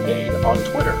Play Renegade on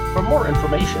Twitter for more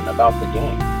information about the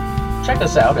game. Check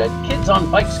us out at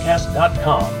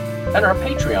kidsonbikescast.com and our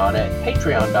Patreon at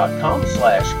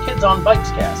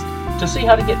patreon.com/kidsonbikescast to see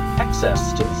how to get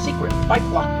access to the secret Bike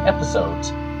Lock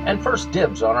episodes and first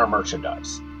dibs on our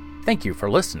merchandise. Thank you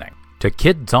for listening to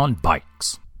Kids on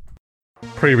Bikes.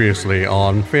 Previously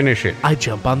on Finish It. I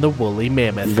jump on the woolly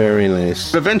mammoth. Very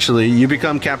nice. Eventually, you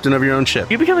become captain of your own ship.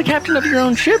 You become the captain of your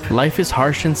own ship? Life is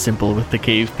harsh and simple with the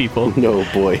cave people. No,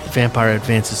 boy. Vampire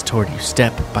advances toward you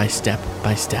step by step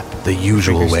by step. The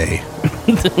usual way.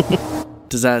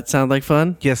 Does that sound like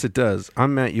fun? Yes, it does.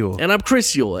 I'm Matt Yule. And I'm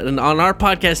Chris Yule. And on our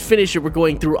podcast, Finish It, we're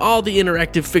going through all the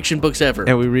interactive fiction books ever.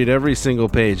 And we read every single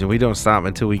page, and we don't stop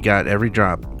until we got every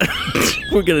drop.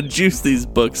 We're going to juice these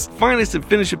books. Find us at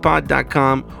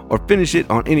finishitpod.com or finish it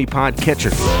on any pod catcher.